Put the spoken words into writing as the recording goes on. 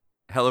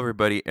Hello,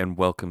 everybody, and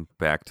welcome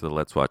back to the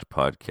Let's Watch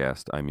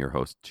podcast. I'm your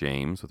host,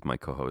 James, with my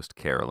co host,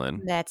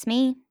 Carolyn. That's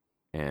me.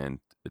 And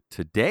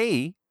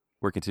today,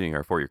 we're continuing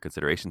our 4-year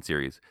consideration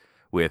series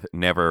with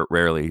Never,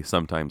 Rarely,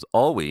 Sometimes,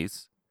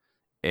 Always,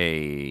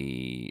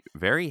 a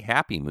very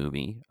happy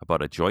movie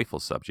about a joyful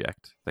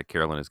subject that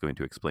Carolyn is going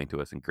to explain to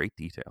us in great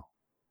detail.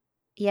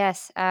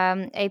 Yes,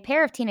 a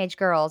pair of teenage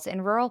girls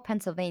in rural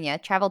Pennsylvania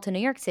travel to New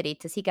York City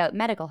to seek out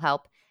medical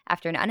help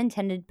after an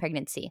unintended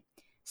pregnancy.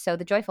 So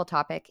the joyful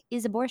topic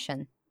is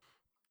abortion.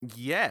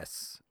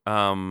 Yes.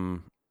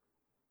 Now,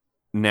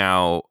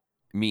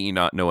 me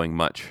not knowing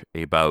much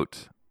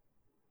about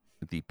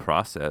the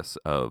process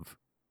of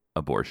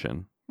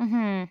abortion,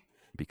 Mm-hmm.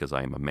 because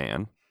I am a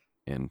man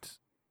and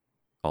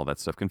all that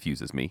stuff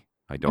confuses me.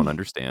 I don't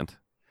understand.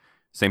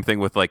 Same thing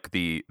with like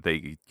they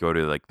go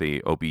to like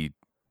the OB/GYN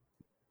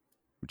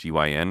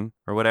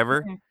or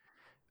whatever.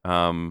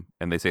 And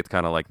they say it's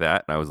kind of like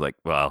that. And I was like,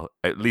 well,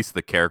 at least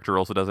the character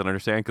also doesn't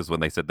understand, because when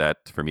they said that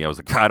for me, I was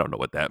like, I don't know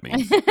what that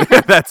means.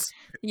 That's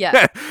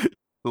Yeah.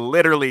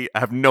 literally, I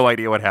have no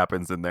idea what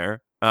happens in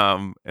there.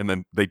 And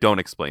then they don't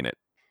explain it.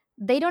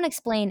 They don't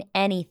explain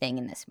anything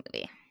in this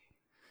movie.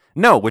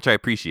 No, which I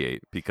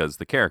appreciate because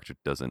the character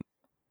doesn't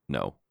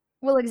know.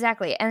 Well,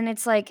 exactly. And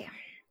it's like,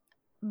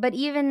 but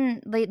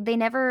even they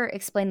never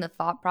explain the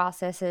thought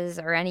processes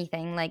or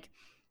anything. Like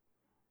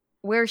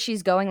where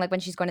she's going, like when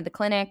she's going to the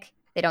clinic,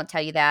 they don't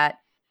tell you that.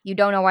 You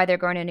don't know why they're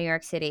going to New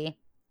York City.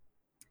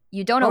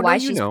 You don't know Oh no, why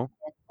you she's know.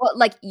 well,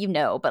 like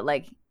but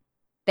like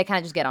they kind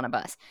of just get on a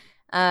bus.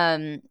 But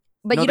No,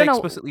 you they don't know.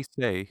 explicitly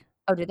say.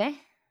 Oh, did they?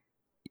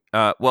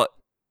 Well,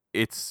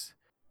 it's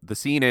the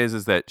scene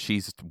is that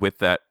she's with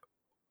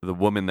the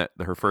woman that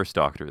her first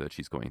doctor that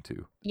she's going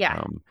to.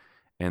 Yeah.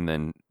 And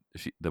then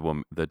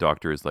the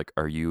doctor is like,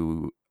 "Are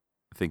you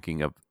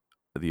thinking of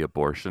the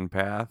abortion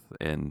path?"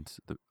 And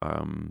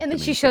And then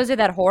she shows her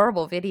that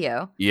horrible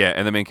video. yeah,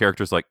 and the main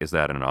character's like, "Is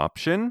that an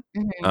option?"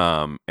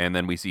 Mhm. And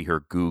then we see her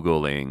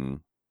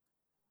googling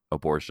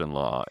abortion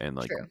law and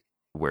like True.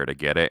 where to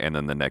get it, and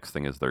then the next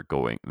thing is they're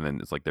going, and then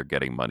it's like they're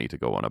getting money to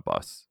go on a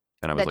bus.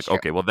 And I was That's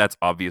like, true. okay, well, that's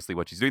obviously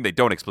what she's doing. They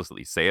don't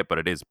explicitly say it, but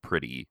it is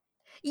pretty.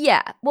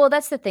 Yeah. Well,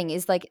 that's the thing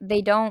is like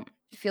they don't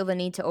feel the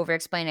need to over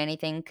explain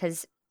anything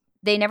because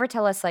they never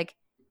tell us like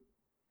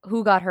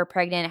who got her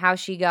pregnant, how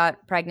she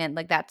got pregnant,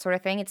 like that sort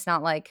of thing. It's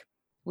not like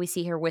we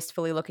see her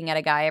wistfully looking at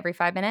a guy every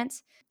 5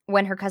 minutes.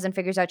 When her cousin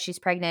figures out she's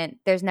pregnant,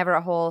 there's never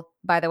a whole,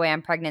 by the way,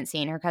 I'm pregnant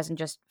scene. Her cousin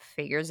just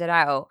figures it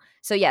out.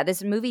 So, yeah,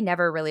 this movie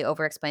never really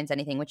over explains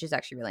anything, which is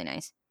actually really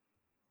nice.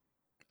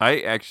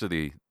 I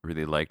actually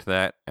really liked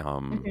that.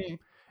 Hmm.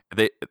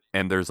 They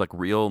and there's like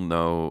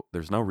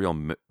there's no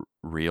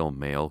real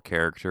male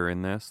character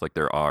in this. Like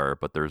there are,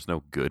 but there's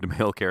no good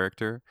male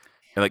character.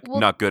 And like Well,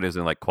 not good as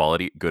in like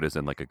quality, good as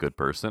in like a good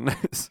person.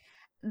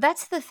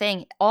 that's the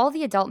thing. All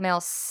the adult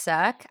males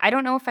suck. I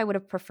don't know if I would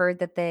have preferred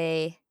that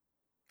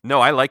No,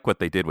 I like what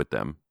they did with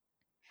them.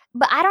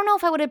 but I don't know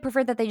if I would have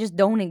preferred that they just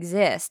don't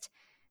exist,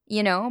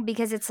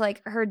 because it's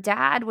like her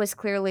dad was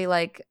clearly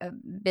like a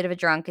bit of a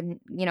drunk and,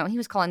 he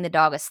was calling the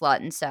dog a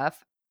slut and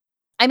stuff.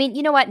 I mean,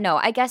 you know what? No,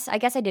 I guess I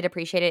did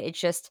appreciate it. It's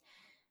just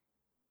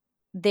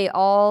they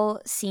all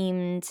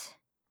seemed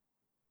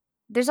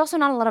there's also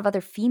not a lot of other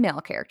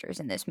female characters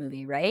in this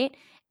movie, right?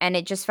 And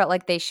it just felt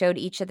like they showed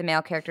each of the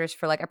male characters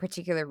for like a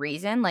particular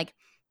reason. Like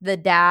the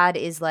dad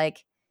is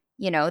like,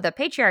 the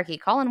patriarchy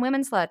calling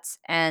women sluts,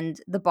 and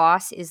the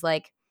boss is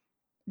like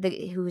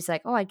who's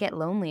like, "Oh, I'd get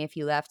lonely if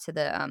you left," to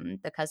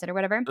the cousin or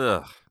whatever.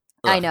 Ugh.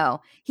 I Ugh.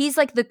 know. He's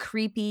like the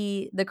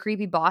creepy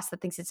boss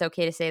that thinks it's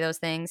okay to say those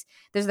things.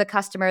 There's the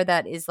customer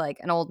that is like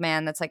an old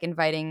man that's like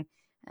inviting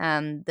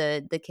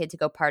the kid to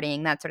go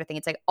partying, that sort of thing.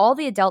 It's like all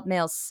the adult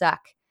males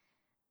suck.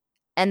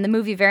 And the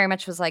movie very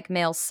much was like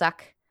males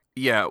suck.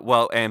 Yeah,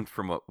 well, and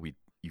from what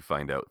you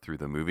find out through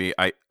the movie,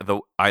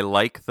 I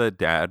like the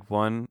dad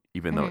one,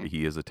 even though Mhm.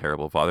 he is a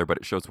terrible father, but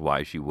it shows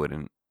why she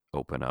wouldn't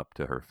open up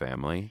to her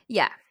family,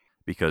 Yeah.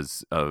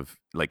 because of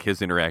like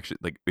his interaction.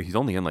 Like he's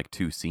only in like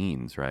 2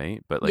 scenes,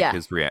 right? But like Yeah.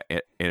 his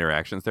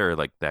interactions there,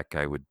 like that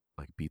guy would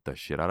like beat the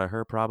shit out of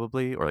her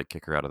probably, or like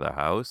kick her out of the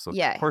house. So of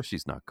Yeah. course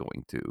she's not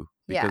going to,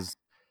 Yeah. because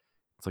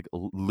it's like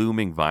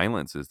looming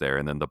violence is there.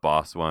 And then the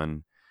boss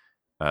one,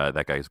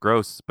 that guy's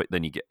gross, but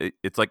then you get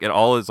it's like it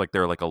all is like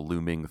they're like a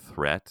looming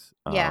threat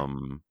Yeah.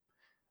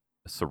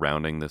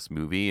 surrounding this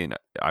movie, and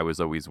I was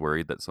always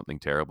worried that something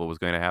terrible was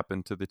going to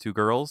happen to the two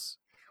girls.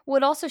 Well,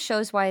 it also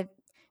shows why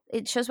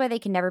they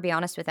can never be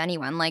honest with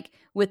anyone. Like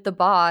with the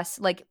boss,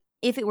 like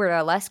if it were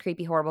a less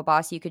creepy, horrible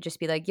boss, you could just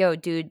be like, "Yo,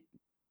 dude,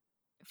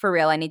 for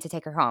real, I need to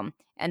take her home,"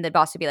 and the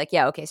boss would be like,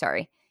 "Yeah, okay,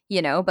 sorry,"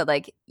 But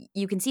like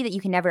you can see that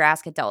you can never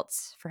ask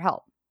adults for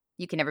help.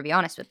 You can never be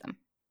honest with them.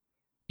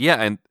 Yeah,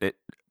 and it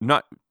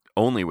not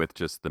only with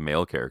just the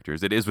male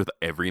characters, it is with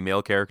every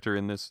male character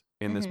in this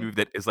Hmm. movie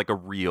that is like a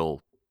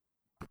real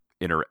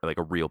like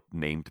a real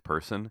named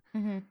person,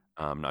 Hmm.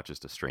 not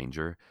just a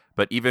stranger.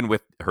 But even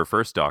with her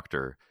first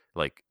doctor,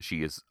 like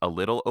she is a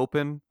little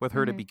open with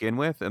her to Hmm. begin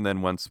with, and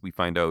then once we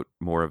find out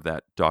more of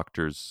that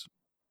doctor's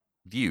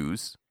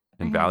views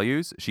and Hmm.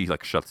 values, she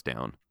like shuts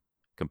down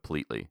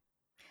completely.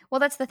 Well,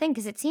 that's the thing,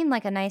 because it seemed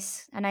like a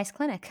nice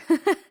clinic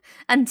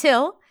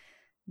until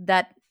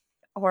that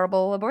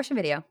horrible abortion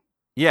video.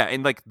 Yeah,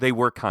 and like they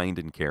were kind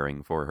and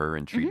caring for her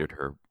and Mhm, treated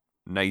her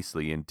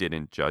nicely and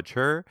didn't judge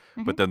her,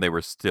 mhm, but then they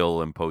were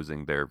still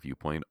imposing their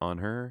viewpoint on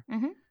her.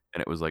 mhm. And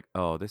it was like,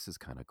 oh, this is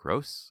kind of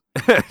gross.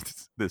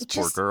 This It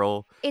poor just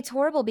girl. it's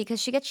horrible because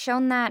she gets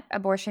shown that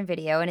abortion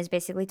video and is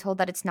basically told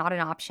that it's not an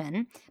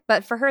option,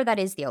 but for her that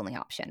is the only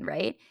option,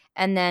 right?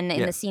 And then in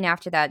Yeah. the scene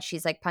after that,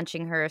 she's like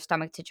punching her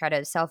stomach to try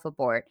to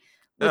self-abort,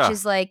 which Ugh.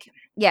 is like,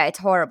 yeah, it's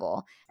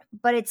horrible.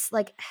 But it's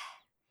like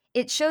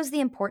it shows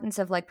the importance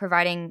of like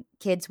providing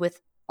kids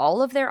with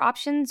all of their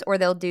options or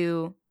they'll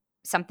do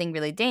something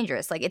really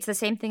dangerous. Like it's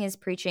the same thing as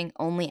preaching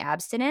only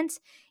abstinence.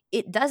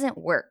 It doesn't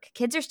work.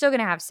 Kids are still going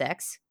to have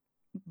sex,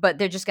 but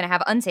they're just going to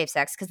have unsafe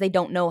sex because they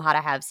don't know how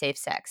to have safe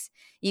sex.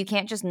 You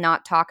can't just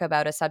not talk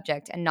about a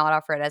subject and not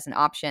offer it as an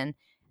option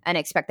and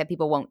expect that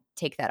people won't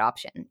take that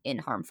option in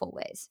harmful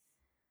ways.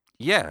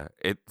 Yeah,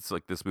 it's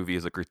like this movie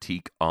is a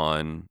critique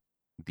on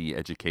the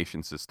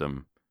education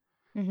system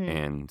Mhm.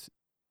 and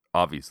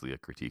obviously a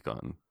critique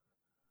on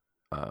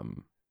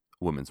um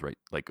women's right,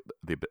 like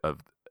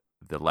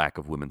the lack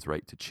of women's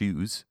right to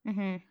choose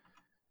Mhm.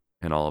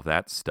 and all of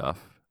that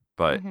stuff.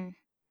 But Mhm.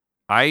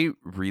 I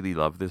really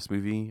love this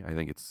movie. I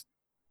think it's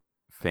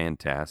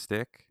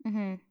fantastic.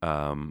 Mhm.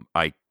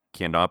 I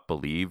cannot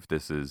believe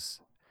this is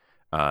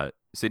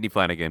Sydney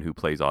Flanagan, who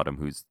plays Autumn,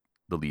 who's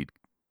the lead.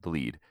 The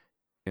lead.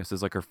 This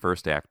is like her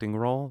first acting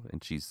role,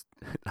 and she's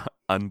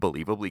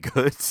unbelievably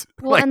good.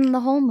 Well, Like, and the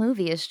whole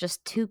movie is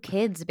just two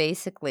kids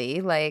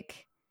basically,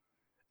 like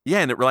yeah,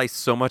 and it relies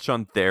so much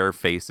on their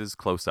faces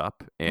close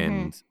up mhm.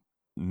 and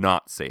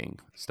not saying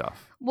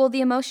stuff. Well,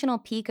 the emotional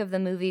peak of the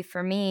movie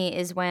for me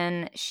is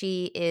when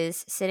she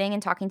is sitting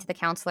and talking to the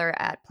counselor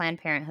at Planned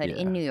Parenthood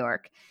in Yeah, New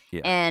York.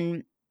 yeah.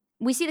 And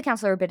we see the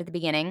counselor a bit at the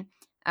beginning,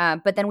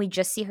 but then we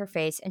just see her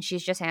face and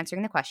she's just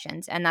answering the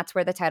questions. And that's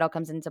where the title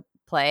comes into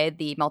play,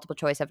 the multiple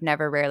choice of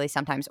never, rarely,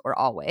 sometimes, or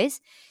always.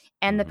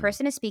 And the Hmm.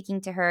 person is speaking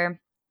to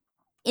her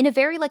in a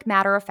very like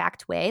matter of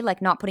fact way, like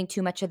not putting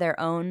too much of their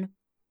own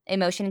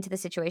emotion into the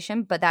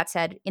situation, but that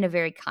said, in a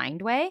very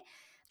kind way.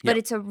 Yeah, But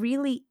it's a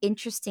really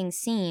interesting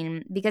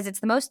scene because it's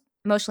the most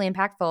emotionally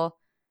impactful.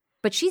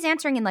 But she's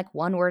answering in like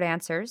one word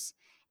answers,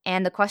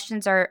 and the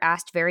questions are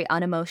asked very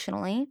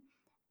unemotionally.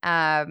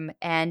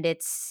 And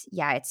it's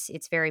yeah,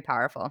 it's very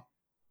powerful.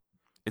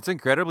 it's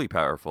incredibly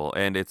powerful,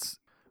 and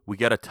we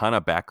get a ton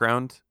of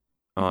background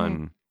Hmm.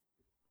 on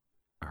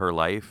her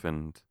life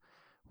and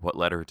what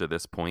led her to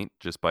this point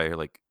just by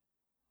like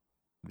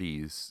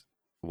these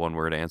one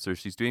word answers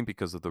she's doing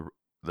because of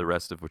the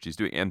rest of what she's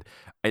doing. And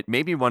it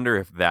made me wonder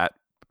if that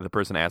the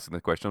person asking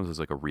the questions was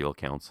like a real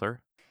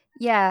counselor.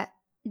 Yeah,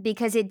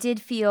 because it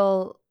did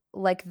feel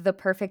like the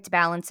perfect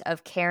balance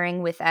of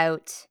caring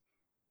without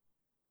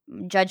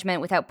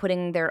judgment, without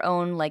putting their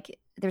own like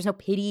there's no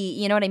pity,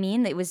 you know what I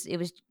mean? It was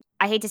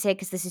I hate to say it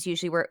because this is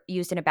usually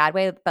used in a bad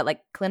way, but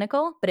like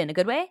clinical, but in a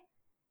good way,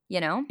 you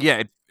know?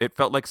 Yeah, it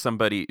felt like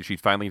somebody she'd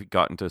finally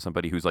gotten to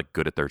somebody who's like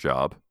good at their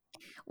job.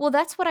 Well,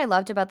 that's what I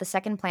loved about the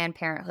second Planned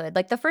Parenthood.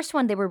 Like the first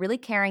one, they were really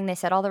caring, they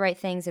said all the right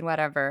things and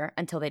whatever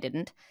until they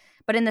didn't.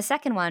 But in the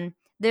second one,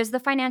 there's the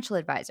financial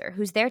advisor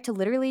who's there to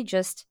literally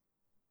just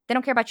they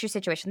don't care about your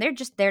situation. They're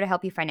just there to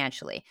help you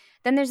financially.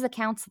 Then there's the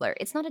counselor.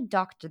 It's not a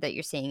doctor that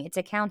you're seeing, it's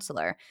a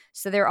counselor.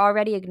 So they're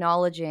already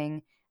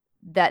acknowledging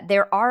that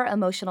there are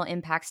emotional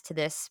impacts to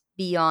this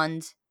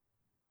beyond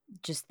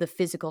just the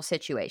physical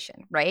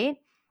situation, right?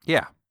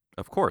 Yeah,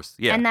 of course.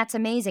 Yeah. And that's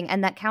amazing.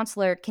 And that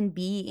counselor can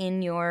be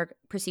in your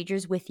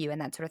procedures with you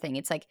and that sort of thing.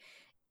 It's like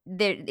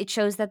it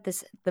shows that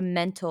the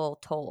mental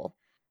toll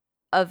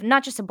of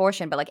not just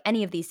abortion, but like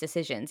any of these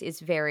decisions is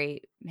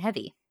very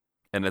heavy.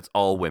 And it's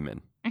all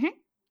women. Hmm.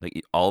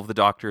 Like all of the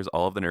doctors,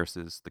 all of the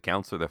nurses, the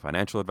counselor, the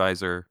financial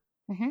advisor,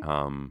 Hmm.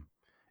 um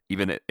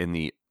even in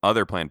the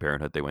other Planned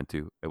Parenthood they went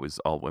to, it was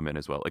all women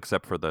as well,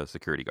 except for the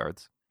security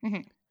guards.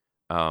 Hmm.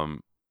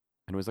 Um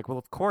and it was like, well,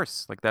 of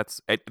course, like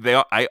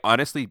I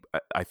honestly,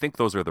 I think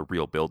those are the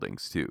real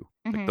buildings too.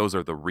 Like Hmm. those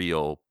are the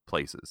real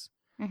places.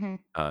 Hmm.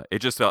 It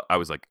just felt, I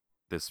was like,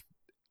 this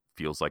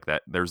feels like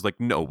that. There's like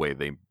no way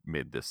they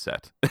made this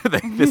set.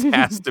 Like, this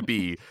has to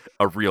be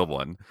a real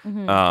one.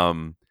 Hmm.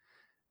 Um,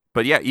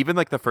 but yeah, even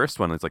like the first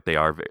one, it's like they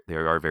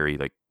are very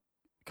like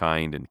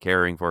kind and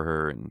caring for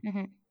her and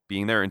Hmm.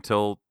 being there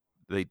until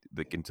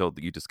until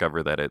you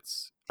discover that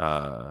it's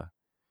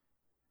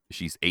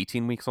she's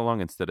 18 weeks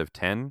along instead of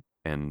 10,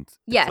 and it's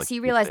Yeah, like so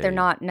you with realize they're a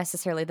not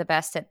necessarily the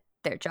best at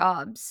their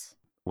jobs.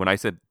 when I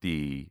said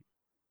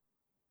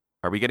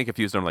are we getting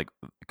confused on like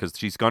because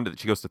she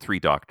goes to three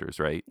doctors,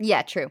 right?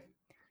 Yeah, true.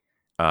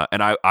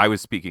 And I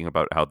was speaking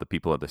about how the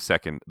people at the Oh,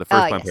 first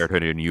Planned yes.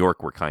 Parenthood in New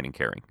York were kind and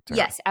caring to her.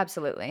 Yes,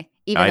 absolutely.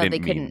 Even I though they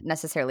didn't couldn't mean,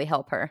 necessarily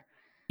help her.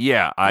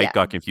 yeah, I Yeah.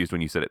 got confused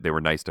when you said it. They were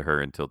nice to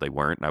her until they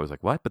weren't, and I was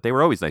like, what? But they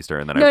were always nice to her,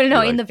 and then I No, no,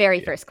 no, in realized, the very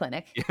yeah, first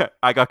clinic. yeah,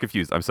 I got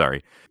confused. I'm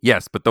sorry.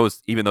 Yes, but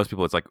even those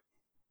people, it's like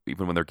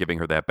even when they're giving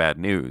her that bad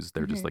news,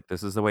 they're just Mhm. like,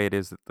 this is the way it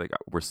is. Like,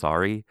 we're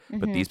sorry,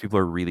 but Mhm. these people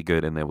are really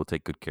good, and they will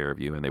take good care of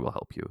you, and they will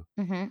help you.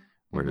 Mhm.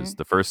 Whereas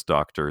the first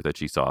doctor that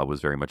she saw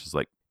was very much as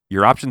like,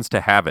 your option's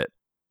to have it.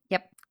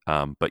 Yep.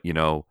 But,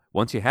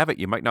 once you have it,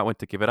 you might not want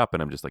to give it up.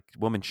 And I'm just like,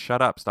 woman,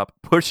 shut up. Stop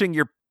pushing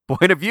your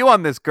point of view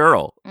on this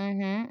girl.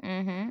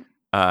 And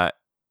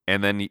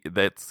then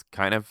that's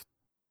kind of,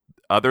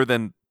 other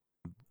than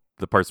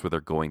the parts where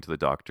they're going to the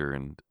doctor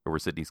or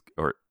Sydney's,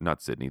 or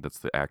not Sydney, that's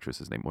the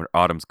actress's name, where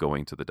Autumn's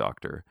going to the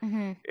doctor.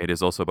 It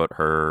is also about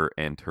her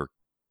and her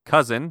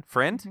cousin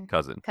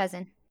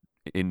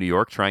in New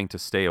York trying to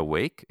stay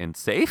awake and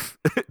safe.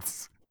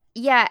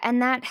 Yeah,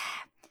 and that,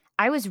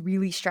 I was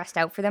really stressed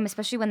out for them,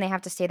 especially when they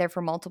have to stay there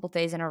for multiple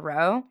days in a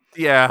row.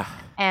 Yeah.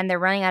 And they're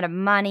running out of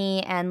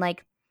money. And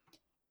like,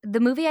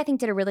 the movie, I think,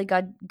 did a really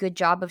good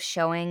job of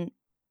showing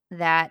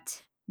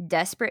that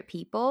desperate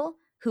people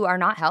who are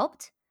not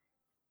helped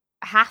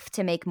have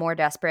to make more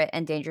desperate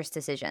and dangerous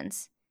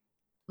decisions.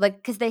 Like,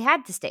 because they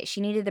had to stay.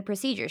 She needed the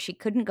procedure. She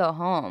couldn't go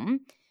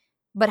home.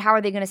 But how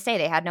are they going to stay?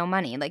 They had no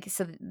money. Like,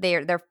 so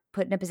they're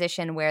put in a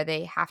position where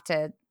they have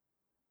to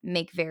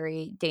make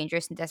very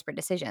dangerous and desperate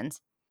decisions.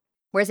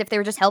 Whereas if they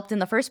were just helped in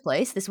the first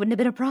place, this wouldn't have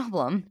been a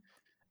problem.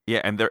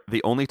 Yeah, and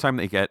the only time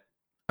they get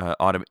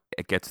Autumn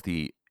gets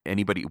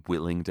anybody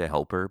willing to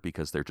help her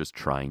because they're just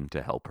trying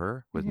to help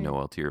her with no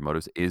ulterior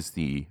motives is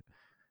the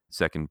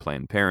second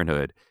Planned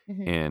Parenthood.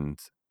 And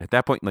at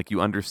that point, like, you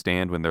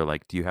understand when they're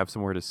like, do you have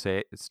somewhere to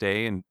stay?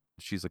 And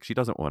she's like, she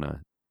doesn't want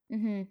to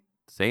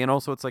stay. And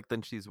also it's like,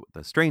 then she's with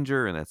a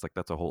stranger, and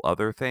that's a whole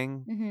other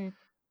thing.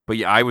 But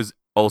yeah, I was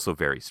also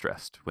very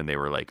stressed when they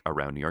were like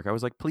around New York. I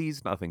was like,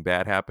 please, nothing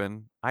bad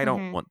happen. I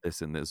don't want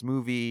this in this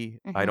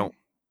movie. I don't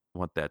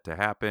want that to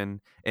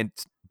happen. And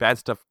bad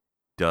stuff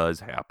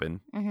does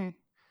happen.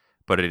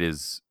 But it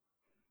is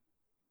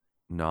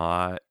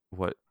not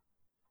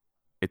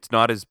it's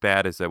not as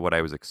bad as what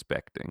I was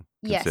expecting,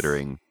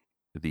 considering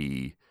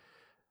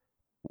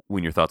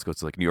when your thoughts go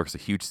to like, New York's a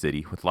huge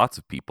city with lots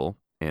of people,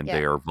 and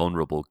they are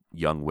vulnerable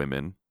young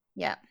women.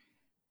 Yeah.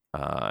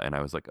 And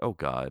I was like, oh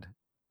God.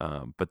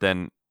 But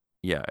then,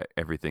 yeah,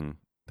 everything,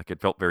 like,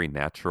 it felt very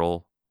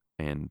natural,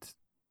 and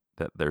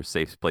that their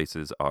safe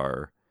places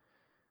are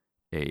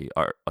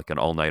like an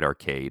all-night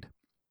arcade,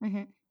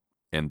 and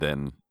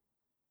then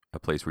a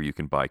place where you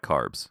can buy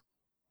carbs.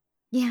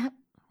 Yeah.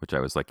 Which I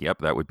was like, yep,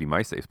 that would be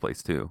my safe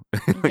place too.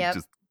 Yep.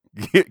 Just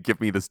give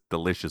me this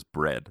delicious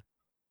bread.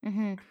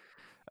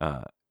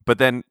 But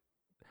then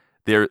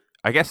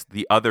I guess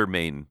the other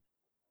main,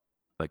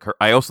 like, her,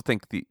 I also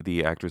think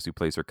the actress who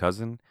plays her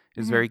cousin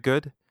is very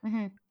good.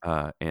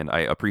 And I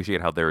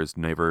appreciate how there is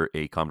never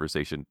a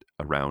conversation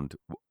around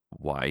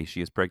why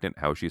she is pregnant,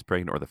 how she is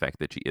pregnant, or the fact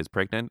that she is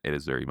pregnant. It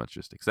is very much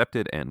just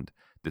accepted, and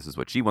this is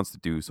what she wants to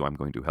do, so I'm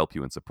going to help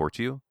you and support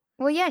you.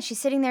 Well, yeah, she's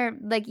sitting there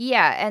like,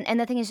 yeah, and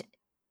the thing is,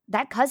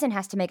 that cousin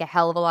has to make a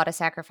hell of a lot of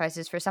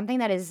sacrifices for something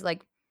that is,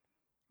 like,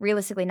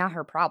 realistically not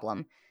her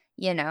problem,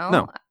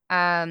 No.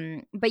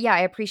 But yeah, I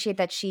appreciate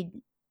that she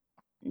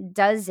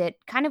does it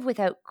kind of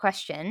without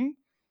question,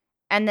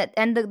 and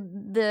the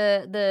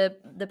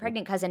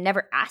pregnant cousin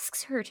never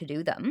asks her to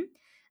do them.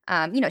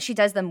 She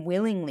does them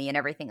willingly and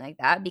everything like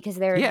that because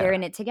they're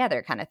in it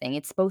together, kind of thing.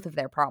 It's both of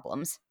their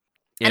problems.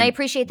 And I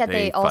appreciate that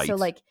they also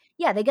fight.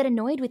 they get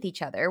annoyed with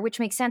each other, which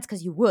makes sense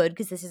because you would,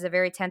 because this is a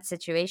very tense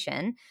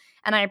situation.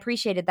 And I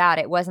appreciated that.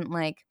 It wasn't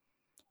like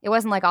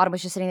Autumn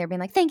was just sitting there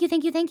being like, thank you,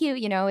 thank you, thank you.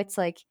 It's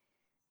like,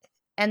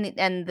 and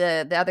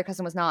the other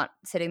cousin was not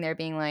sitting there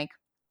being like,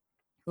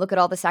 look at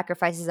all the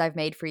sacrifices I've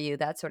made for you,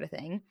 that sort of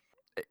thing.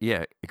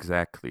 Yeah,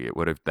 exactly.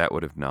 That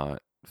would have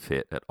not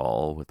fit at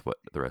all with what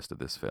the rest of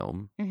this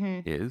film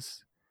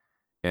is.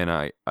 And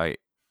I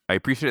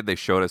appreciated they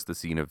showed us the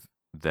scene of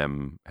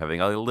them having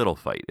a little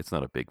fight. It's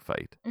not a big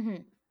fight.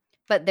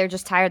 But they're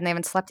just tired and they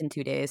haven't slept in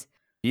 2 days.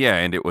 Yeah,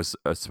 and it was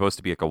supposed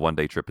to be like a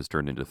one-day trip has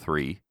turned into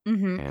 3.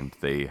 And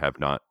they have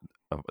not,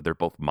 they're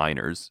both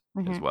minors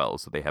as well,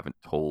 so they haven't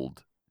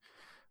told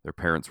their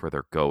parents where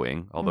they're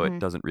going, although it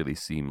doesn't really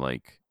seem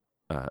like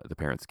the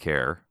parents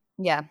care.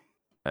 Yeah.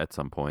 At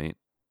some point.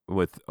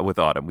 With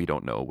Autumn, we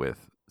don't know.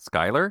 With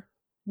Skylar?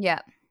 Yeah.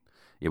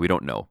 Yeah, we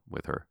don't know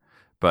with her.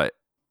 But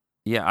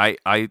yeah,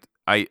 I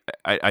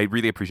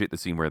really appreciate the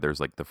scene where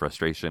there's like the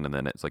frustration, and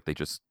then it's like they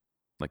just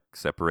like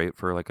separate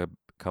for like a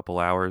couple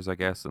hours, I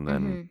guess, and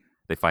then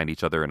they find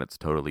each other and it's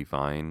totally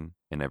fine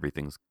and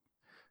everything's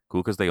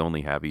cool because they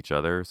only have each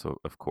other. So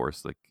of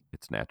course, like,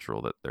 it's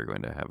natural that they're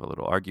going to have a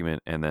little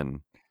argument, and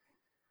then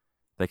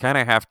they kind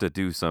of have to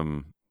do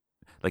some,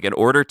 like, in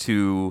order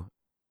to,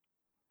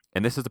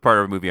 and this is the part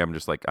of a movie I'm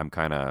just like, I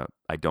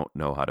don't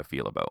know how to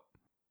feel about.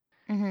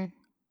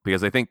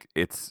 Because I think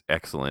it's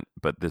excellent,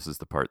 but this is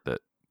the part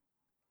that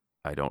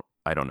I don't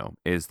know,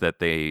 is that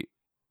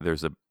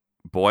there's a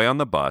boy on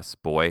the bus,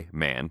 a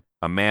man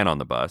on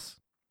the bus.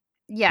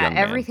 Yeah,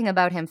 everything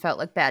about him felt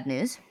like bad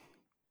news.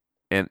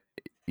 And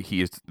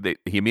he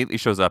immediately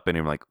shows up, and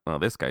I'm like, oh,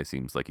 this guy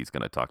seems like he's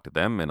going to talk to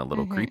them, and a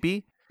little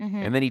creepy.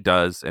 And then he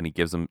does, and he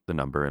gives them the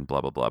number and blah,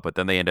 blah, blah. But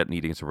then they end up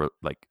needing to,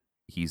 like,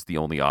 he's the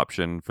only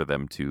option for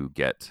them to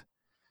get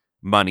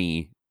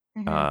money.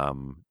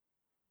 And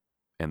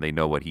they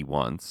know what he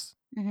wants,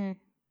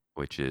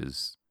 which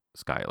is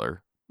Skylar.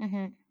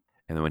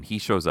 And then when he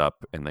shows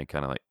up and they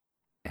kind of like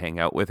hang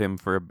out with him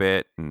for a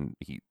bit, and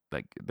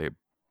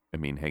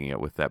hanging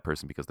out with that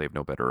person because they have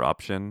no better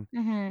option.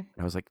 Mm-hmm. And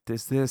I was like,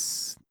 is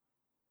this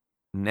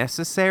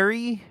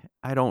necessary?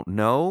 I don't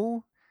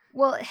know.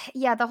 Well,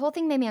 yeah, the whole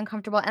thing made me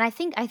uncomfortable, and I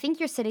think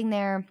you're sitting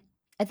there.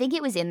 I think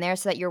it was in there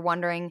so that you're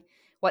wondering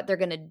what they're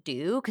gonna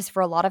do. Because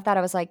for a lot of that,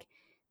 I was like,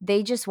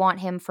 they just want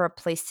him for a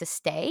place to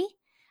stay.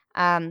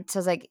 So I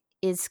was like,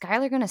 is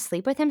Skylar gonna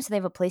sleep with him so they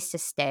have a place to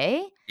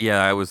stay?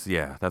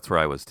 Yeah, that's where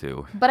I was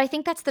too. But I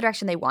think that's the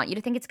direction they want you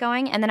to think it's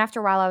going. And then after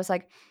a while, I was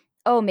like,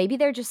 oh, maybe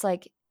they're just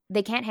like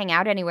they can't hang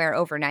out anywhere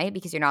overnight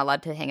because you're not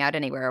allowed to hang out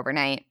anywhere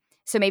overnight.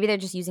 So maybe they're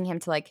just using him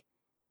to like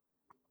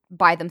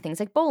buy them things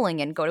like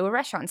bowling and go to a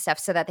restaurant and stuff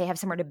so that they have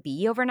somewhere to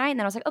be overnight. And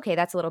then I was like, okay,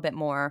 that's a little bit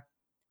more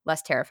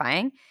less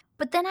terrifying.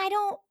 But then I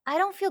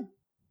don't feel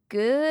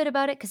good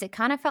about it because it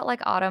kind of felt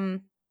like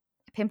Autumn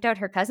pimped out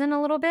her cousin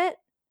a little bit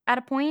at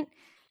a point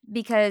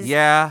because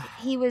Yeah.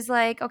 he was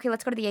like, okay,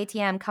 let's go to the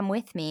ATM, come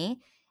with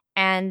me.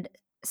 And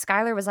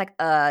Skylar was like,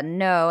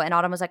 no. And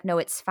Autumn was like, no,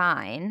 it's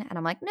fine. And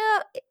I'm like, no,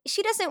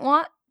 she doesn't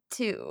want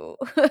to,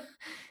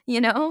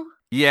 you know?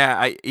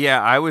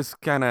 I was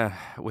kind of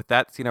with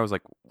that scene. I was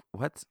like,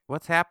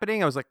 what's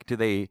happening? I was like, do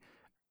they?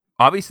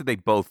 Obviously, they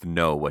both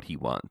know what he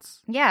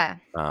wants. Yeah.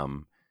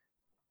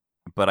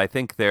 But I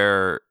think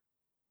they're,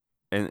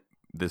 and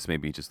this may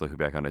be just looking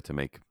back on it to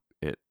make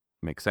it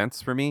make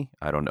sense for me.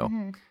 I don't know,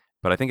 Mm-hmm.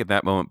 but I think at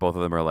that moment, both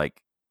of them are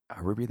like,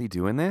 "Are we really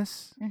doing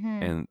this?"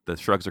 Mm-hmm. And the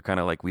shrugs are kind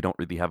of like, "We don't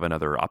really have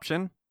another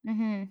option."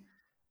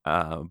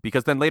 Mm-hmm.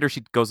 Because then later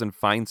she goes and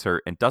finds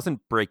her and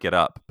doesn't break it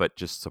up, but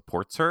just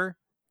supports her,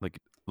 like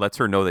lets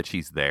her know that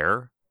she's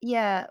there.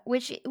 Yeah,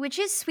 which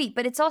is sweet,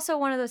 but it's also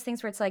one of those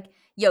things where it's like,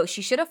 yo,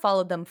 she should have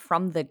followed them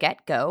from the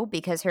get-go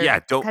because her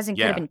cousin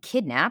could have been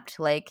kidnapped.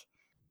 Like,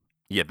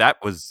 That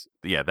was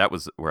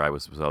where I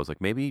was. I was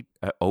like, maybe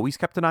always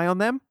kept an eye on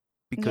them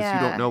because you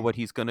don't yeah. know what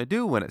he's gonna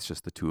do when it's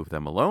just the two of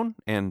them alone.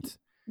 And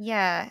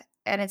Yeah,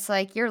 and it's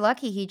like you're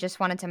lucky he just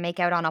wanted to make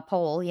out on a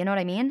pole, you know what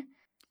I mean?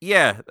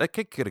 yeah, that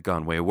could have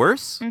gone way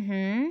worse.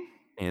 Mhm.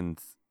 And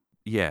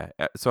yeah,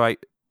 so I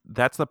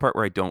that's the part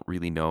where I don't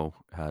really know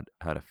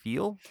how to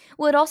feel.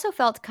 Well, it also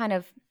felt kind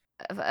of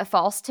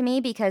false to me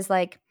because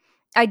like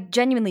I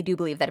genuinely do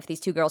believe that if these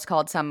two girls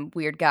called some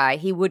weird guy,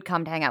 he would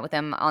come to hang out with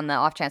them on the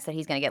off chance that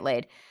he's going to get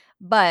laid.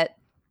 But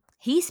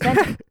he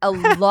spent a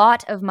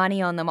lot of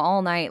money on them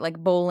all night, like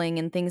bowling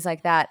and things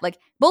like that. Like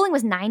bowling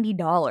was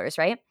 $90,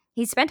 right?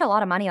 He spent a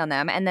lot of money on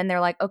them, and then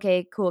they're like,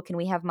 "Okay, cool. Can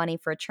we have money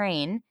for a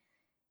train?"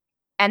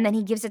 And then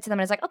he gives it to them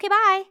and is like, "Okay,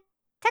 bye.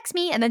 Text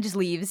me," and then just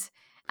leaves.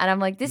 And I'm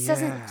like, this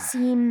doesn't Yeah,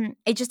 seem.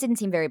 It just didn't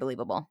seem very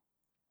believable.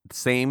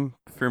 same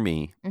for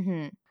me.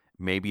 Mm-hmm.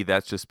 Maybe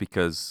that's just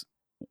because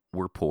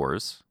we're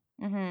poors.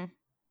 Mm-hmm.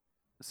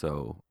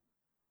 So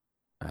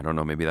I don't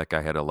know. Maybe that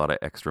guy had a lot of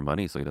extra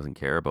money, so he doesn't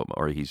care about,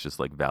 or he's just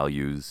like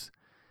values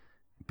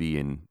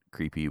being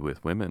creepy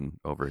with women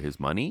over his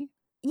money.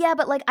 Yeah,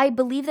 but like I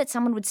believe that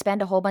someone would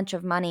spend a whole bunch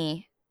of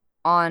money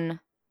on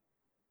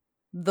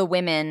the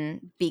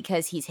women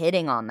because he's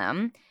hitting on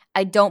them.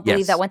 I don't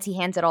believe that Yes. once he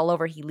hands it all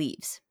over, he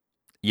leaves.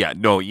 Yeah.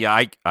 No.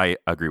 Yeah. I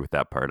agree with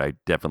that part. I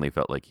definitely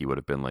felt like he would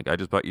have been like, "I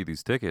just bought you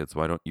these tickets.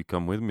 Why don't you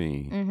come with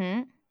me?"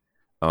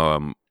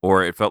 Mm-hmm.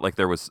 Or it felt like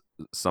there was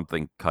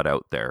something cut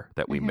out there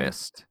that we Mm-hmm.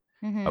 missed.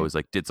 I Mm-hmm. was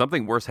like, did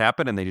something worse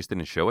happen and they just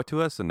didn't show it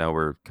to us, and now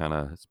we're kind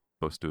of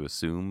supposed to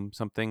assume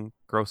something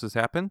gross has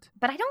happened?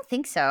 But I don't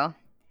think so.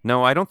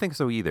 No, I don't think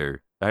so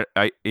either.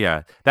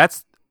 Yeah,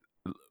 that's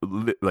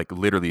like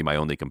literally my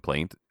only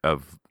complaint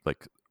of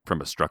like from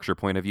a structure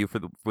point of view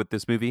with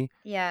this movie.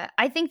 Yeah,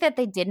 I think that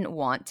they didn't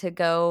want to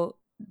go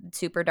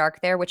super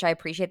dark there, which I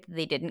appreciate that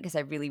they didn't because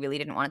I really, really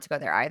didn't want it to go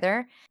there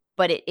either.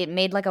 But it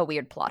made like a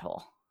weird plot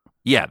hole.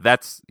 Yeah,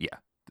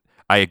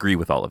 I agree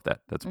with all of that.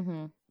 That's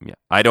Mm-hmm. yeah.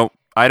 I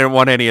don't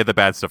want any of the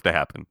bad stuff to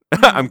happen.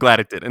 Mm-hmm. I'm glad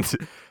it didn't.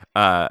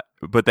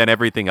 But then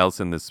everything else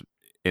in this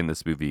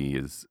movie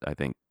is, I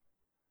think,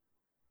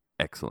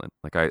 excellent.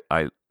 Like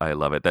I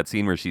love it. That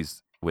scene where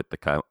she's with the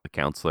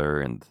counselor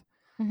and the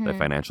Mm-hmm.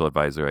 financial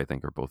advisor, I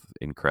think, are both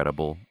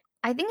incredible.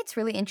 I think it's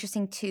really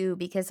interesting too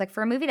because like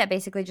for a movie that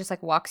basically just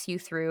like walks you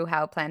through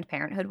how Planned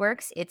Parenthood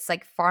works, it's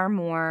like far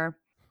more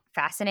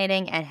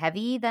fascinating and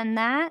heavy than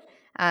that.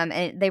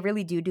 And they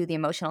really do the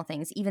emotional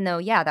things, even though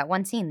yeah, that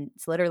one scene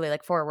it's literally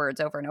like four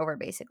words over and over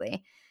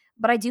basically.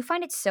 But I do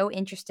find it so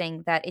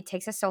interesting that it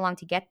takes us so long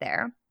to get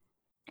there,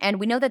 and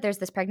we know that there's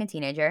this pregnant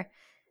teenager,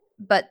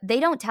 but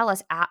they don't tell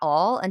us at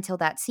all until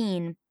that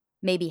scene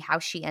maybe how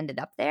she ended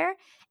up there.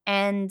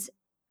 And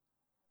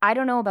I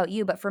don't know about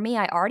you, but for me,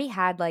 I already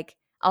had like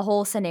a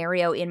whole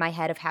scenario in my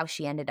head of how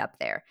she ended up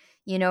there.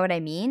 You know what I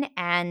mean?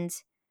 And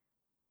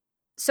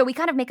so we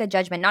kind of make a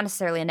judgment, not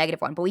necessarily a negative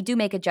one, but we do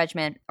make a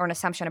judgment or an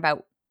assumption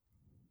about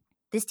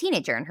this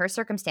teenager and her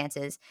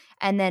circumstances.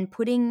 And then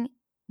putting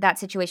that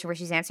situation where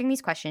she's answering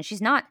these questions,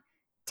 she's not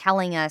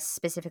telling us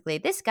specifically,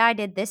 this guy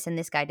did this and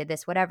this guy did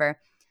this, whatever.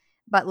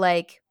 But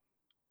like,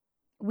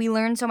 we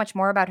learn so much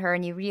more about her,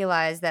 and you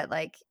realize that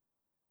like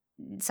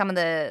some of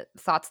the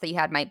thoughts that you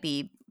had might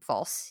be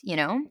false, you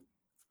know?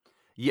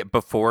 Yeah,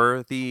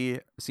 before the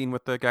scene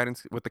with the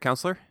guidance with the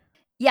counselor.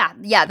 Yeah,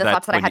 the That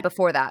thoughts that I when had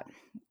before that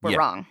were yeah.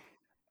 wrong.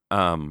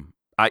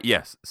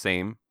 Yes,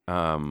 same.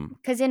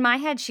 Because in my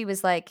head, she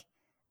was like,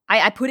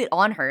 I put it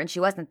on her, and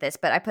she wasn't this,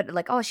 but I put it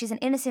like, oh, she's an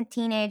innocent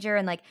teenager,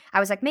 and like I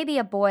was like, maybe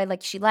a boy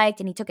like she liked,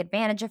 and he took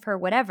advantage of her,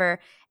 whatever.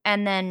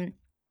 And then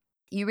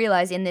you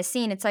realize in this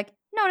scene, it's like,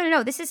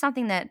 no, this is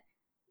something that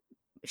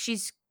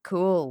she's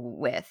cool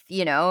with.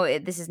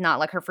 This is not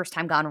like her first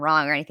time gone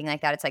wrong or anything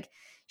like that. It's like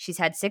she's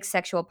had 6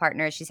 sexual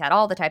partners, she's had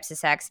all the types of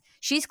sex.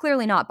 She's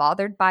clearly not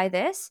bothered by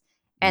this,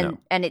 No.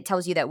 and it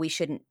tells you that we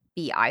shouldn't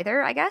be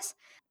either, I guess,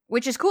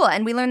 which is cool.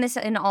 And we learn this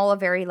in all a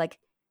very like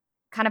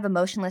kind of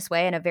emotionless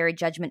way and a very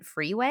judgment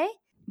free way.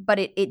 But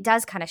it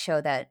does kind of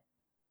show that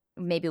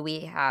maybe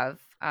we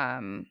have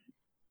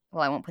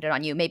well, I won't put it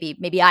on you.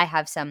 Maybe I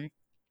have some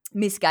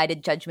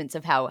misguided judgments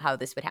of how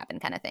this would happen,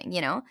 kind of thing,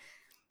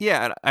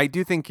 Yeah, and I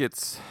do think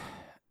it's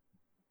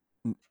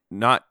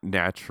not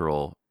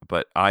natural,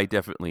 but I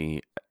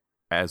definitely,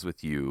 as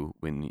with you,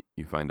 when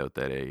you find out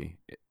that a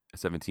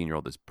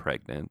 17-year-old is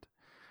pregnant,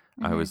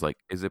 I Mm-hmm. was like,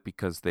 is it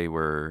because they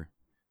were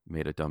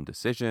made a dumb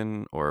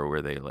decision, or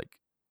were they like,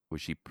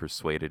 was she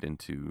persuaded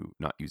into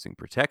not using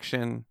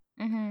protection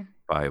Mm-hmm.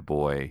 by a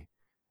boy?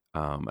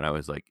 And I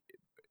was like,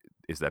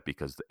 is that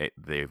because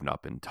they've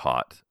not been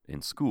taught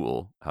in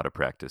school how to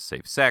practice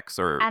safe sex,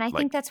 or And I think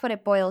like, that's what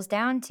it boils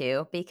down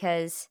to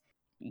because,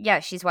 yeah,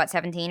 she's what,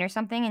 17 or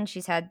something, and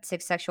she's had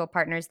 6 sexual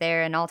partners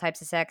there and all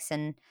types of sex,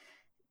 and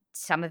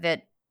some of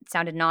it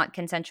sounded not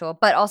consensual.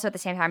 But also at the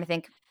same time, I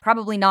think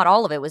probably not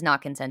all of it was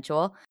not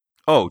consensual.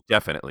 oh,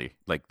 definitely,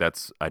 like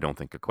that's I don't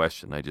think a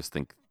question. I just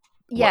think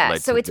what Yeah.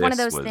 led So to it's one of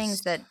this those things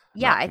was that,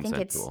 yeah, not I think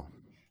it's, consensual.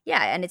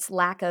 yeah, and it's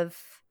lack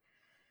of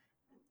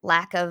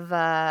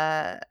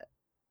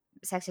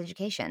sex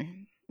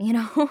education, you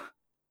know?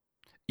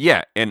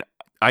 Yeah, and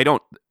I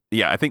don't.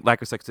 Yeah, I think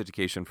lack of sex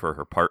education for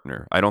her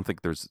partner. I don't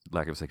think there's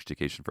lack of sex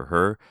education for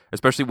her,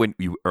 especially when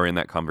you are in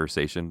that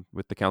conversation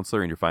with the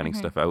counselor and you're finding Hmm.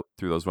 stuff out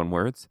through those one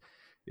words.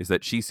 Is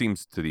that she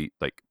seems to be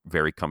like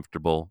very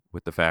comfortable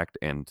with the fact,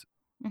 and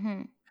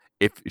Hmm.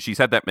 if she's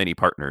had that many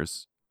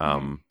partners,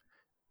 Hmm.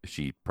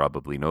 she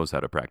probably knows how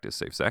to practice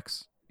safe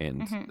sex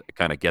and Hmm.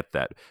 kind of get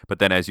that. But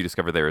then, as you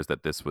discover, there is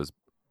that this was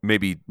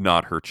maybe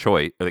not her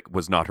choice. Like,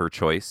 was not her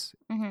choice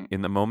Hmm.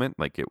 in the moment.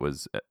 Like, it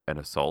was an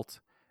assault,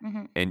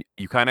 Hmm. and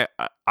you kind of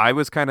I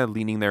was kind of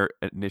leaning there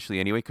initially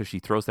anyway because she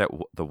throws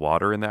the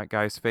water in that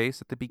guy's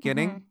face at the Hmm.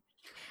 beginning,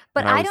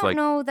 But and I I was don't like,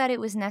 know that it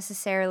was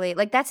necessarily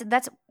like that's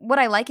what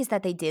I like is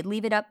that they did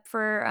leave it up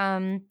for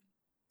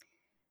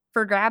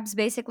grabs,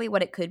 basically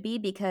what it could be,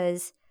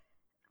 because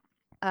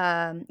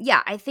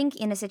yeah, I think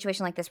in a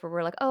situation like this where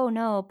we're like, oh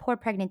no, poor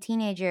pregnant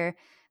teenager,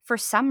 for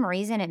some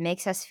reason it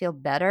makes us feel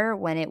better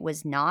when it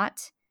was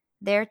not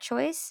their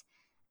choice.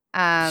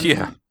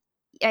 yeah, um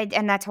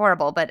and that's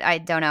horrible, but I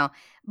don't know.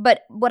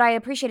 But what I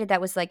appreciated that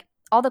was like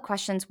all the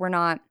questions were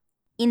not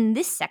in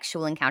this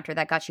sexual encounter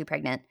that got you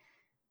pregnant.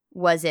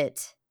 Was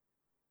it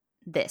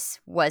this?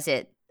 Was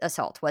it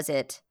assault? Was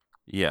it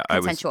yeah, I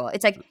was, consensual?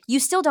 It's like you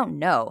still don't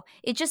know.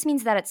 It just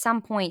means that at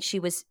some point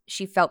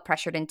she felt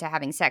pressured into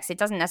having sex. It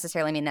doesn't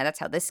necessarily mean that that's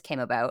how this came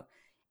about.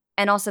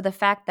 And also the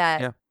fact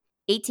that yeah,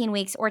 18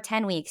 weeks or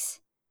 10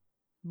 weeks,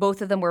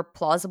 both of them were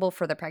plausible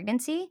for the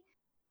pregnancy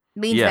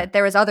means yeah, that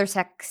there was other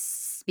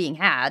sex being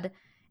had.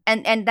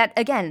 And that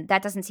again,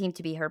 that doesn't seem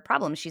to be her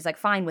problem. She's like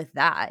fine with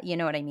that. You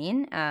know what I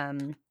mean?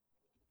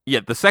 yeah.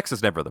 The sex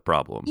is never the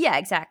problem. Yeah,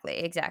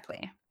 exactly.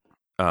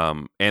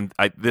 And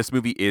this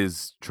movie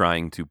is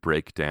trying to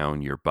break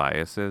down your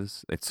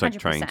biases. It's like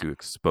trying 100%. to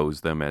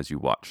expose them as you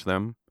watch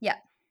them, Yeah.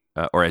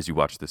 or as you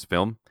watch this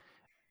film.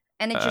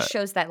 And it Uh, just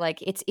shows that like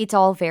it's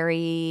all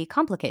very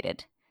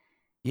complicated.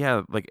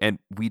 yeah, like, and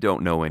we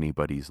don't know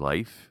anybody's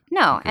life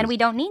No, and because we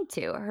don't need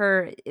to.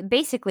 Her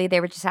basically they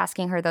were just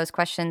asking her those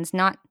questions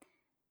not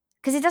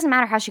because it doesn't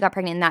matter how she got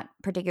pregnant in that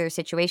particular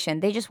situation.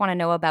 They just want to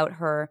know about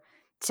her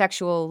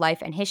sexual life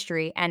and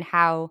history and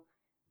how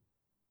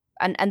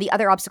and the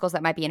other obstacles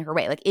that might be in her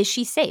way. Like, is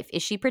she safe?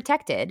 Is she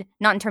protected?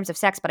 Not in terms of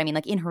sex, but I mean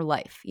like in her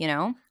life,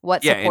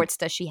 What yeah, supports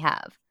does she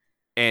have?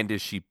 and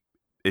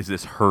is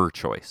this her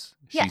choice?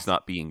 She's Yes.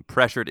 not being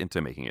pressured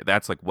into making it.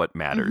 That's like what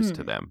matters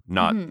to Mhm. them,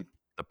 not Mhm.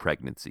 the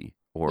pregnancy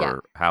Yeah.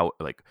 or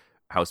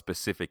how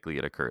specifically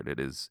it occurred. It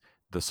is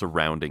the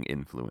surrounding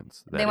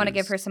influence They that want to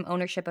give is. her some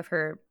ownership of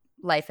her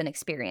life and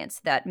experience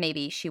that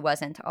maybe she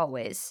wasn't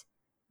always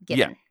Yeah,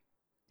 given.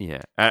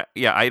 yeah,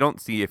 yeah. I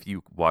don't see if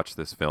you watch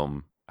this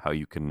film how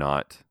you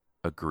cannot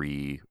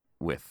agree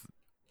with,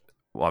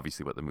 well,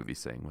 obviously what the movie's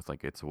saying with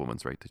like it's a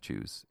woman's right to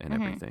choose and Mhm.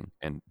 everything,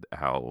 and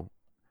how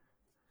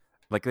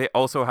like they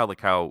also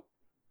how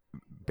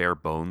bare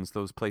bones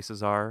those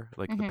places are,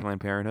 like the Mhm.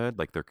 Planned Parenthood,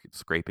 like they're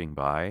scraping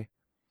by.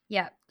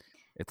 Yeah.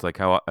 It's like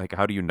how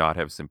do you not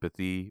have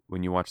sympathy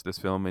when you watch this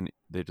film and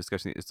they're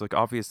discussing? It's like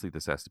obviously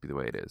this has to be the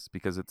way it is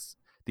because it's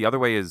the other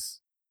way is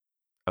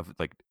of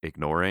like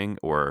ignoring,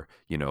 or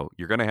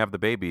you're gonna have the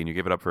baby and you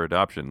give it up for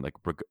adoption, like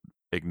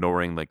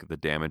ignoring like the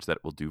damage that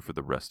it will do for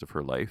the rest of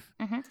her life.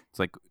 Mhm. It's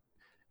like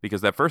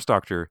because that first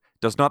doctor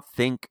does not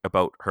think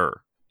about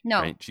her. No.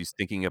 right? She's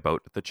thinking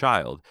about the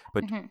child.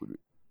 But Hmm.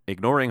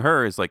 ignoring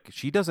her is like,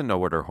 she doesn't know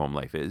what her home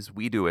life is.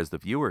 We do, as the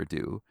viewer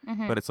do.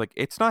 Hmm. But it's like,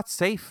 it's not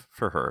safe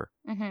for her.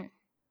 Hmm.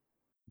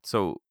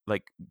 So,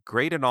 like,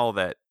 great and all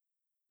that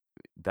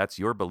that's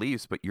your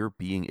beliefs, but you're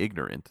being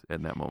ignorant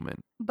in that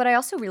moment. But I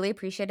also really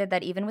appreciated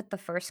that even with the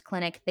first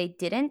clinic, they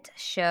didn't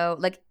show,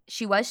 like,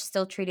 she was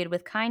still treated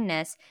with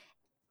kindness.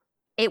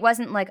 It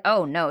wasn't like,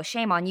 oh no,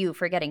 shame on you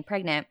for getting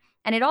pregnant.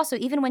 And it also,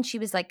 even when she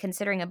was like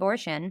considering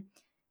abortion,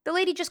 the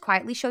lady just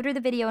quietly showed her the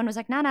video and was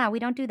like, nah, we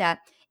don't do that.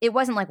 It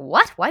wasn't like,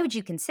 what? Why would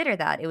you consider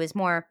that? It was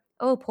more,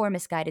 oh, poor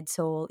misguided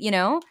soul, you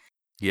know?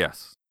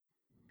 Yes.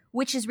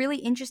 Which is really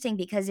interesting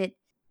because it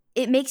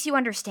makes you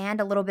understand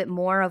a little bit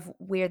more of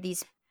where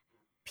these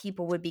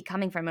people would be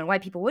coming from and why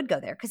people would go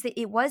there. Because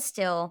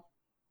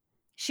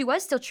she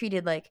was still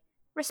treated like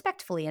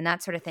respectfully and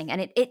that sort of thing.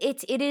 And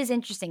it is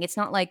interesting. It's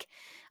not like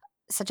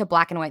such a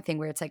black and white thing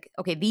where it's like,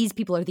 okay, these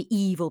people are the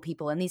evil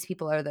people and these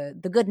people are the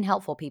good and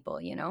helpful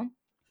people, you know?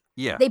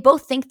 Yeah. They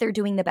both think they're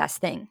doing the best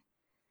thing.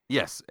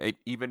 Yes.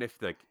 Even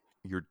if like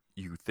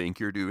you think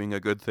you're doing a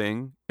good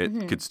thing, it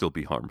Mhm. could still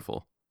be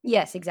harmful.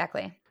 Yes,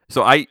 exactly.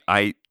 So I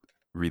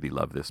really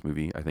love this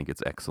movie. I think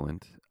it's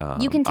excellent.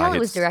 You can I tell it had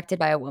was directed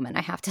by a woman,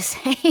 I have to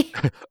say.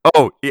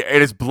 Oh, yeah,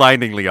 it is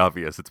blindingly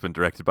obvious it's been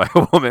directed by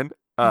a woman.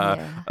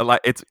 Yeah.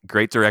 It's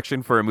great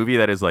direction for a movie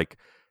that is like,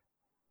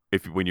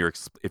 if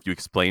you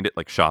explained it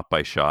like shot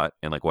by shot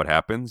and like what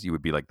happens, you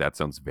would be like, that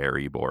sounds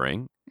very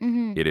boring.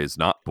 Mhm. It is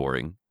not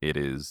boring. It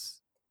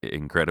is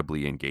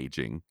incredibly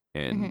engaging,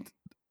 Mhm.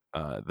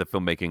 and the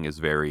filmmaking is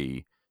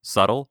very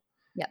subtle.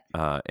 Yep.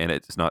 And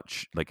it's not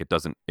like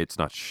it's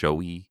not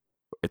showy.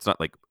 It's not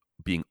like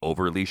being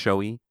overly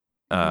showy,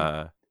 Mhm.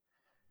 uh,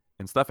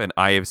 and stuff. And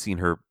I have seen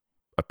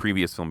a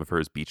previous film of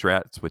hers, Beach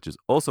Rats, which is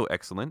also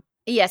excellent.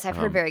 Yes, I've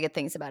heard Um, very good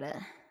things about it.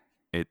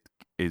 it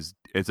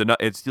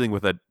it's dealing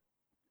with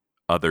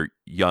other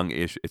young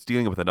ish. It's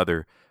dealing with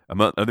another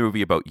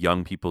movie about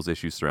young people's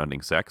issues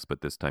surrounding sex,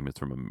 but this time it's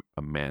from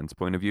a man's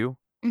point of view.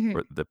 Mhm.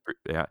 Or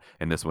yeah,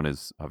 and this one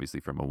is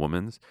obviously from a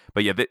woman's.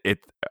 But yeah,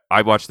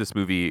 I watched this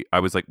movie. I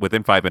was like,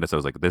 within 5 minutes, I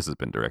was like, this has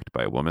been directed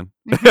by a woman.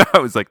 Mhm. I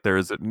was like, there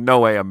is no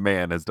way a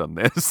man has done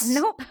this.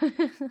 Nope.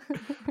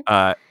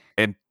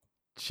 And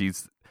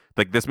she's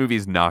like, this movie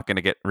is not going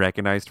to get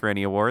recognized for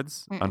any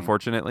awards, Mm-mm.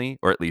 unfortunately,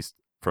 or at least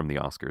from the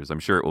Oscars. I'm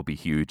sure it will be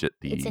huge at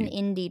It's an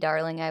indie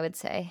darling, I would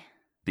say.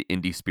 the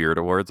Indie Spirit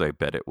Awards. I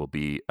bet it will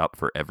be up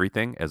for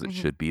everything, as it Mhm.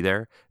 should be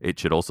there. It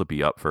should also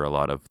be up for a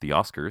lot of the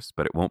Oscars,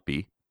 but it won't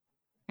be.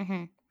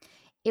 Mhm.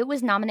 It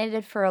was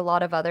nominated for a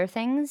lot of other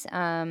things,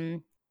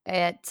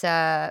 at,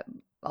 a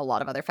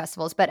lot of other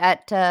festivals, but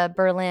at,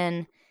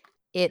 Berlin,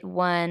 it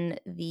won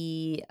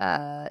the,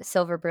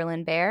 Silver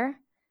Berlin Bear,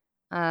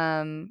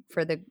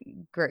 for the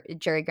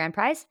Jury Grand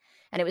Prize,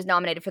 and it was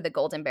nominated for the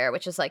Golden Bear,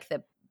 which is, like,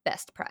 the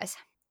best prize.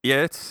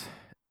 Yeah,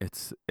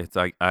 it's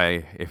like,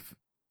 I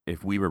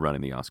if we were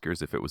running the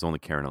Oscars, if it was only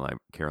Carolyn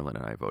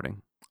and I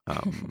voting,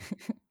 um,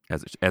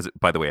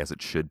 by the way, as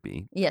it should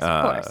be. Yes,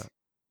 of course.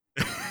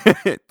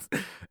 It's,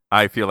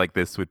 I feel like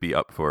this would be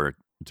up for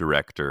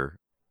director,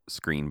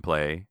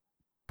 screenplay,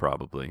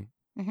 probably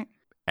Mhm.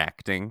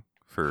 acting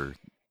for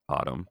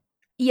Autumn.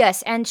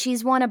 Yes, and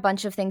she's won a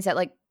bunch of things at,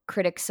 like,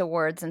 critics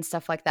awards and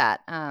stuff like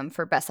that,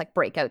 for best, like,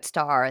 breakout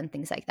star and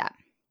things like that.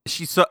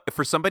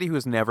 For somebody who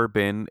has never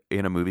been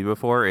in a movie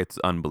before, it's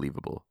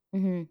unbelievable.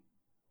 Mhm.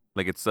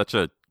 Like, it's such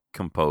a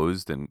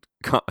composed and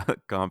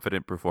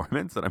confident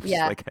performance, and I'm just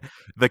Yeah. like,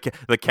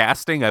 the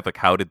casting of like,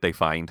 how did they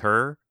find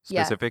her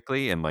Yeah.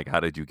 specifically, and like, how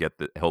did you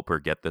help her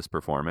get this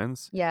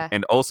performance, Yeah.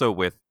 and also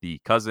with the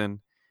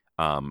cousin,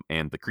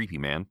 and the creepy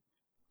man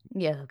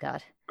Yeah, oh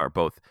god. are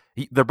both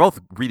they're both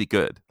really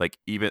good. Like,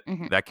 even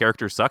Mhm. that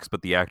character sucks,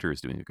 but the actor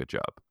is doing a good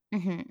job.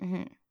 Mhm,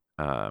 mhm.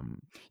 Um,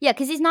 Yeah,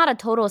 because he's not a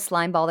total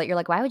slimeball that you're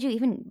like, "Why would you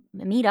even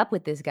meet up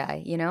with this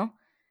guy?" You know?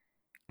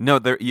 no,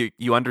 there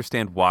you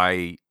understand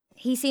why.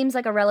 He seems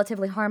like a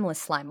relatively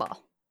harmless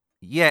slimeball.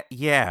 Yeah,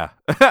 yeah,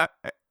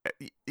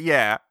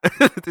 yeah.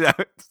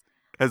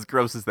 As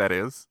gross as that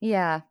is.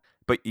 Yeah.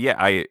 But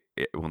yeah,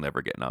 it will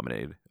never get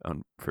nominated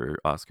for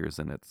Oscars,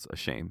 and it's a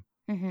shame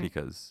Mhm.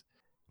 because,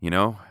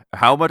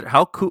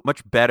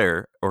 much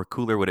better or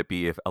cooler would it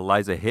be if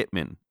Eliza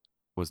Hittman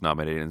was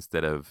nominated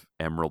instead of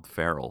Emerald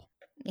Farrell?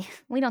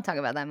 We don't talk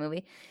about that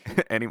movie.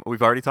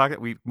 We've already talked.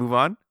 We move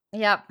on.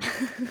 Yep.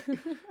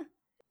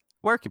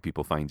 Where can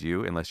people find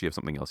you, unless you have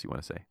something else you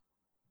want to say?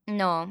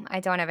 No,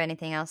 I don't have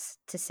anything else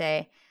to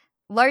say.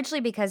 Largely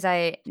because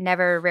I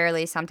never,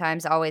 rarely,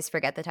 sometimes, always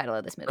forget the title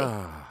of this movie.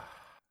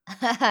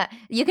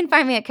 You can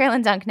find me at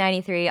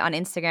CarolynDunk93 on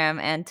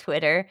Instagram and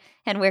Twitter.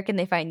 And where can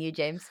they find you,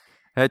 James?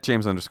 At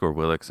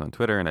James_Willix on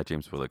Twitter and at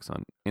James Willix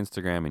on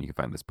Instagram. And you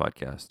can find this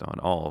podcast on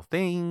all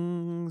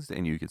things.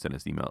 And you can send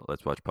us an email at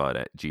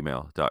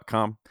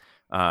letswatchpod@gmail.com.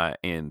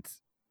 And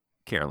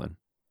Carolyn,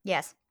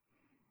 Yes.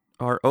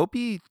 are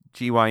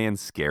OBGYN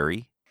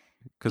scary?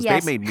 Because they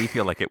Yes. made me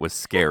feel like it was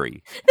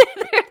scary.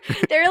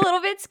 They're a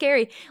little bit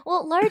scary.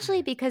 Well,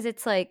 largely because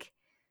it's like,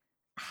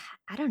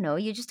 I don't know.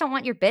 You just don't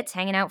want your bits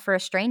hanging out for a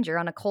stranger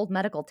on a cold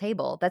medical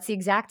table. That's the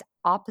exact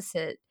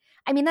opposite.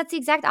 I mean, that's the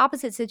exact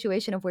opposite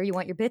situation of where you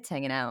want your bits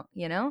hanging out,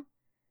 you know?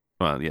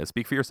 Well, yeah,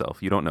 speak for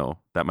yourself. You don't know.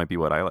 That might be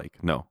what I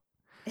like. No.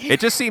 It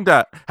just seemed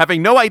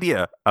having no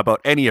idea about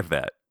any of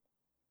that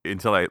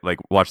until I like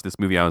watched this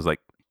movie. I was like,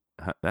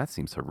 that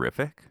seems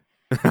horrific.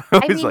 I I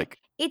was mean, like,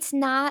 it's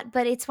not,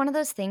 but it's one of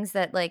those things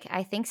that, like,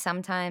 I think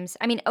sometimes,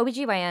 I mean,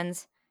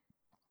 OBGYNs,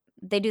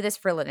 they do this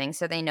for a living,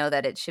 so they know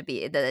that it should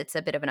be, that it's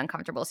a bit of an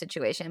uncomfortable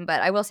situation.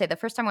 But I will say, the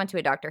first time I went to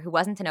a doctor who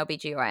wasn't an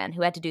OBGYN,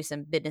 who had to do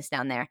some business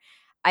down there,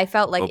 I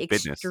felt like oh,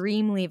 business.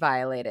 extremely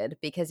violated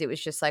because it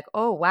was just like,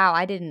 oh, wow,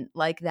 I didn't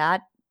like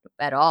that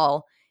at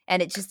all.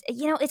 And it just,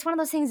 it's one of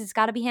those things, it's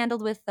got to be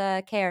handled with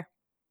care.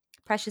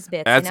 Precious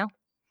bits, you As know?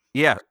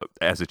 Yeah,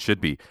 as it should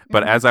be.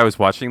 But Hmm. as I was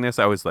watching this,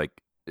 I was like,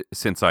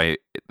 since I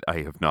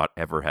have not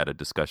ever had a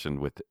discussion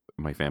with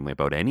my family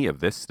about any of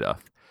this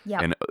stuff,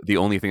 Yep. and the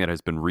only thing that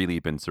has been really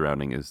been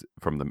surrounding is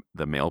from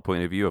the male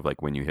point of view of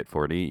like when you hit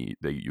 40,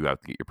 that you have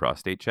to get your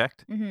prostate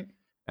checked. Hmm.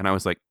 And I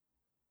was like,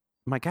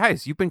 my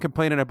guys, you've been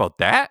complaining about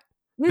that?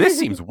 This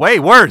seems way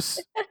worse.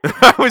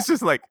 I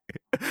was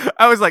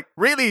like,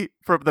 really?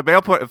 From the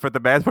from the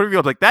man's point of view,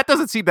 I'm like, that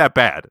doesn't seem that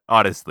bad,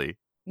 honestly.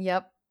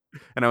 Yep.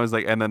 And I was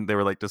like, and then they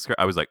were like,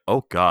 I was like,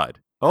 oh God.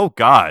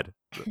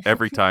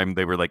 Every time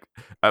they were like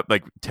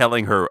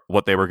telling her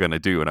what they were gonna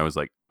do, and I was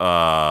like,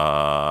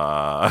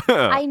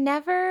 I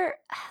never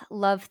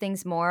love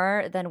things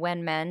more than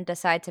when men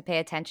decide to pay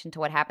attention to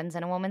what happens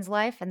in a woman's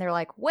life and they're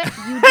like, "What?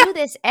 You do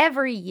this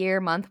every year,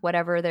 month,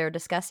 whatever they're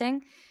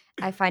discussing."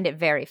 I find it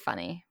very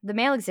funny. The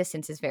male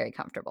existence is very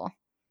comfortable.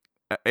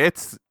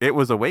 it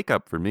was a wake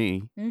up for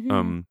me. Mhm.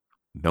 Um,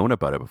 known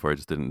about it before, I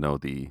just didn't know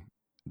the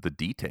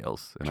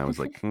details, and I was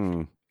like,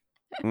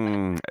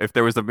 if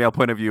there was a male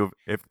point of view,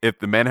 if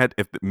the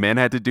men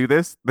had to do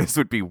this, this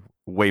would be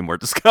way more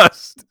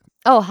discussed.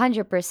 Oh,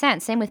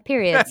 100%. Same with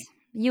periods.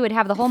 You would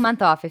have the whole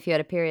month off if you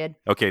had a period.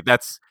 Okay,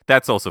 that's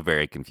also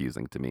very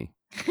confusing to me.